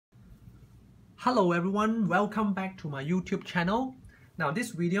Hello everyone, welcome back to my YouTube channel. Now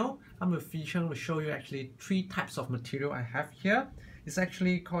this video, I'm going to show you actually three types of material I have here. It's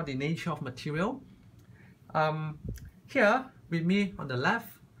actually called the nature of material. Here with me on the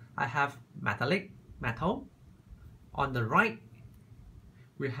left, I have metal. On the right,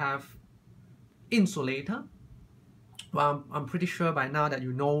 we have insulator. Well, I'm pretty sure by now that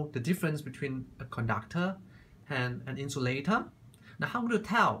you know the difference between a conductor and an insulator. Now how to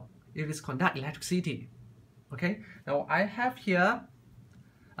tell if it's conduct electricity? Okay, now I have here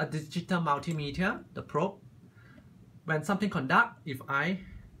a digital multimeter, the probe. When something conduct, if I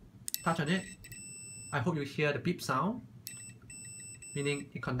touch on it, I hope you hear the beep sound, meaning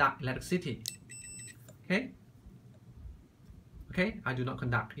it conduct electricity. Okay, I do not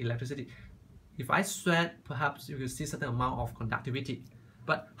conduct electricity. If I sweat, perhaps you will see certain amount of conductivity.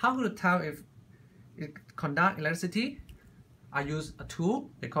 But how to tell if it conduct electricity? I use a tool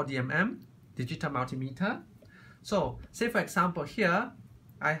they call DMM, digital multimeter. So say for example here,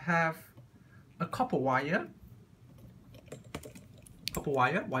 I have a copper wire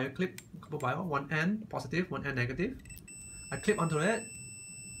clip, copper wire, one end positive, one end negative. I clip onto it,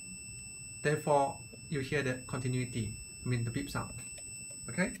 therefore you hear the continuity, I mean the beep sound.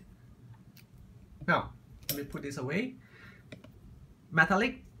 Okay? Now, let me put this away.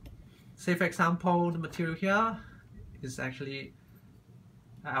 Metallic, say for example the material here is actually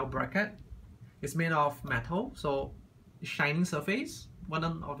L bracket. It's made of metal, so shining surface. One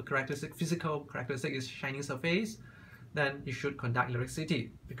of the physical characteristic is shining surface. Then it should conduct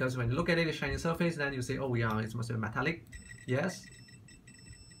electricity, because when you look at it, the shining surface, then you say, oh yeah, it must be metallic. Yes,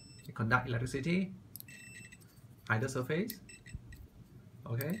 it conduct electricity. Either surface.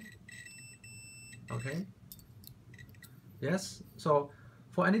 Okay. Yes. So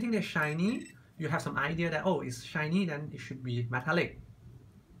for anything that's shiny, you have some idea that, oh, it's shiny, then it should be metallic.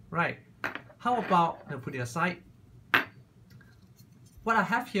 Right. How about, I'll put it aside. What I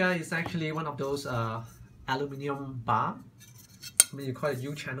have here is actually one of those aluminium bar. I mean, you call it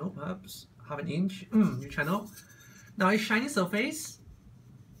U channel, perhaps, half an inch, U channel. Now it's shiny surface.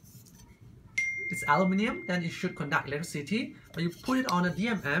 It's aluminium, then it should conduct electricity. But you put it on a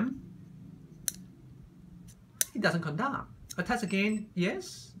DMM, it doesn't conduct. I test again,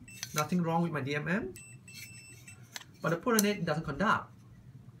 yes, nothing wrong with my DMM. But I put on it, it doesn't conduct.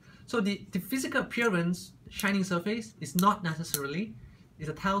 So the physical appearance, shining surface, is not necessarily is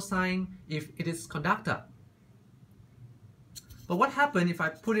a tell sign if it is conductor. But what happens if I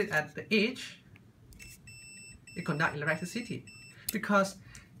put it at the edge? It conducts electricity, because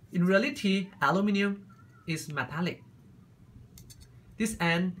in reality, aluminium is metallic. This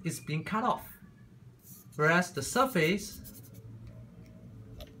end is being cut off, whereas the surface,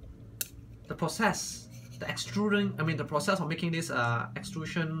 the process, the extruding, I mean the process of making this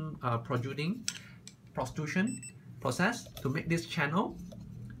extrusion, protrusion process to make this channel,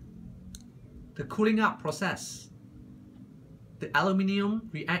 the cooling up process, the aluminium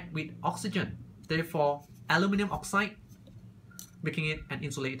react with oxygen, therefore aluminium oxide, making it an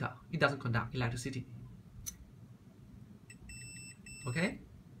insulator. It doesn't conduct electricity. Okay,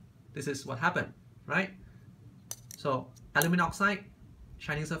 this is what happened, right? So aluminum oxide,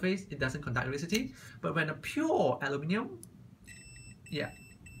 shining surface, it doesn't conduct electricity. But when a pure aluminium, yeah,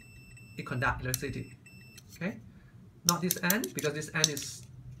 it conducts electricity. Okay, not this end, because this end is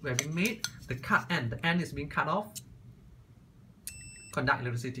being made. The cut end, the end is being cut off, conduct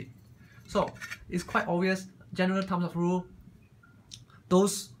electricity. So it's quite obvious. General terms of rule,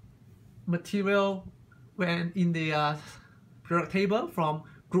 those material when in the periodic table from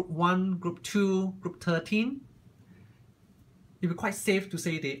group 1, group 2, group 13, it would be quite safe to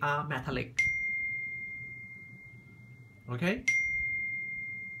say they are metallic. Okay?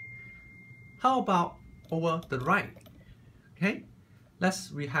 How about over the right? Okay?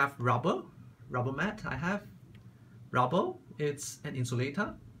 We have rubber mat. I have rubber. It's an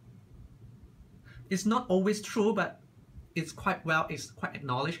insulator. It's not always true, but it's quite well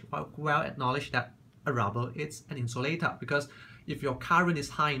acknowledged that a rubber is an insulator, because if your current is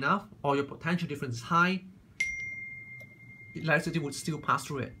high enough or your potential difference is high, electricity would still pass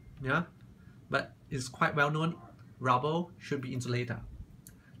through it. Yeah, but it's quite well known, rubber should be insulator.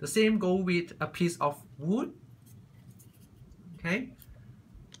 The same go with a piece of wood. Okay,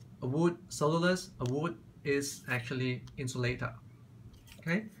 a wood, cellulose, a wood is actually insulator.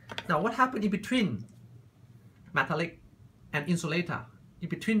 Okay, now what happened in between metallic and insulator? In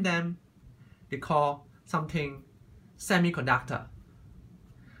between them, they call something semiconductor.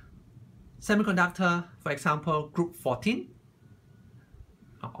 Semiconductor, for example, group 14.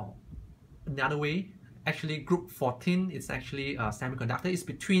 Another way, actually group 14 is actually a semiconductor. It's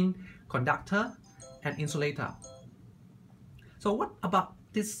between conductor and insulator. So what about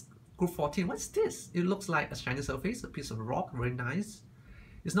this group 14? What's this? It looks like a shiny surface, a piece of rock, very nice.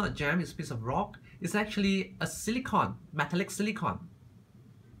 It's not a gem, it's a piece of rock. It's actually a silicon, metallic silicon,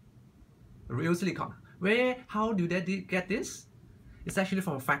 real silicon. How do they get this? It's actually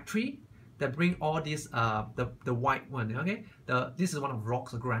from a factory that bring all these, the white one, okay? This is one of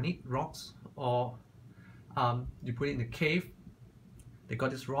rocks, granite rocks, or you put it in a cave. They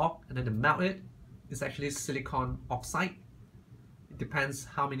got this rock and then they melt it. It's actually silicon oxide. It depends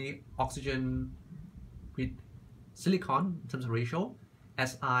how many oxygen with silicon in terms of ratio,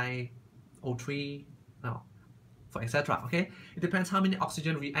 SiO3, no, for etc. Okay, it depends how many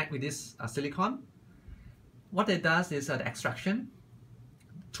oxygen react with this silicon. What it does is the extraction.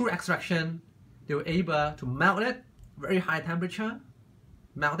 Through extraction, they were able to melt it, very high temperature,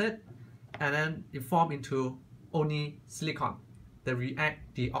 melt it, and then it form into only silicon. They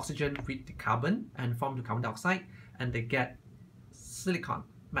react the oxygen with the carbon and form the carbon dioxide, and they get silicon,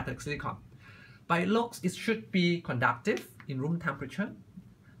 metallic silicon. By looks, it should be conductive in room temperature,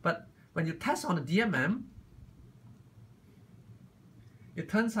 but when you test on a DMM, it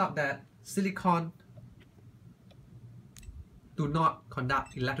turns out that silicon do not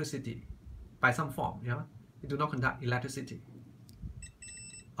conduct electricity by some form. Yeah, it do not conduct electricity.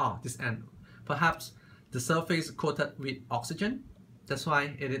 This end, perhaps the surface coated with oxygen, that's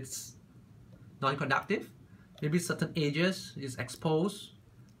why it is non-conductive. Maybe certain edges is exposed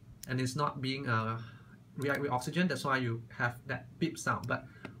and it's not being react with oxygen, that's why you have that beep sound. But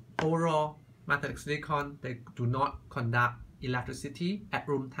overall, metallic silicon, they do not conduct electricity at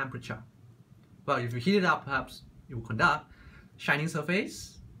room temperature. Well, if you heat it up, perhaps it will conduct. Shining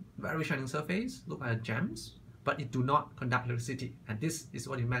surface, very shining surface, look like gems, but it do not conduct electricity. And this is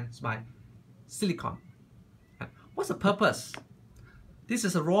what it meant by silicon. What's the purpose? This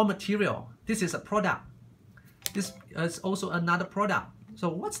is a raw material. This is a product. This is also another product. So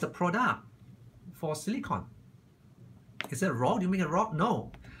what's the product for silicon? Is it a rock? Do you make a rock?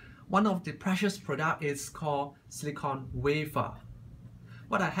 No. One of the precious product is called silicon wafer.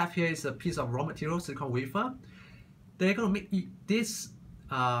 What I have here is a piece of raw material, silicon wafer. They're going to make this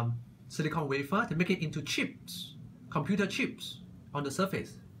silicon wafer to make it into chips, computer chips on the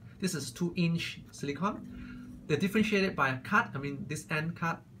surface. This is 2-inch silicon. They differentiate it by a cut. I mean, this end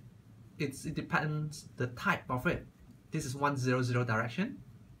cut, it depends the type of it. This is 100 direction.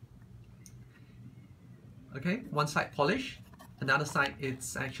 Okay, one side polished, another side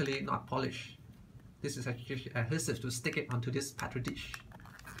it's actually not polished. This is actually adhesive to stick it onto this petri dish.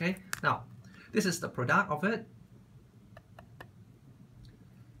 Okay, now this is the product of it.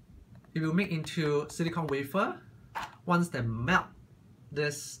 It will make into silicon wafer once they melt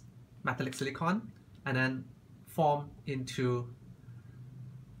this metallic silicon and then form into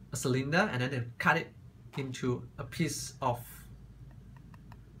a cylinder, and then they cut it into a piece of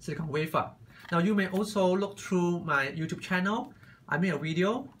silicon wafer. Now you may also look through my YouTube channel. I made a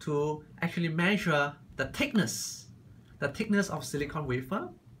video to actually measure the thickness of silicon wafer.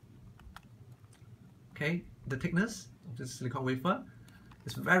 Okay, the thickness of this silicon wafer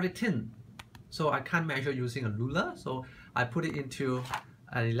is very thin, so I can't measure using a ruler. So I put it into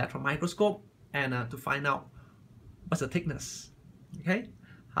an electron microscope and to find out what's the thickness. Okay,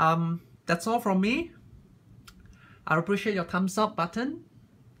 that's all from me. I appreciate your thumbs up button.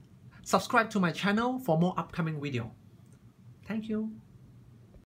 Subscribe to my channel for more upcoming video. Thank you.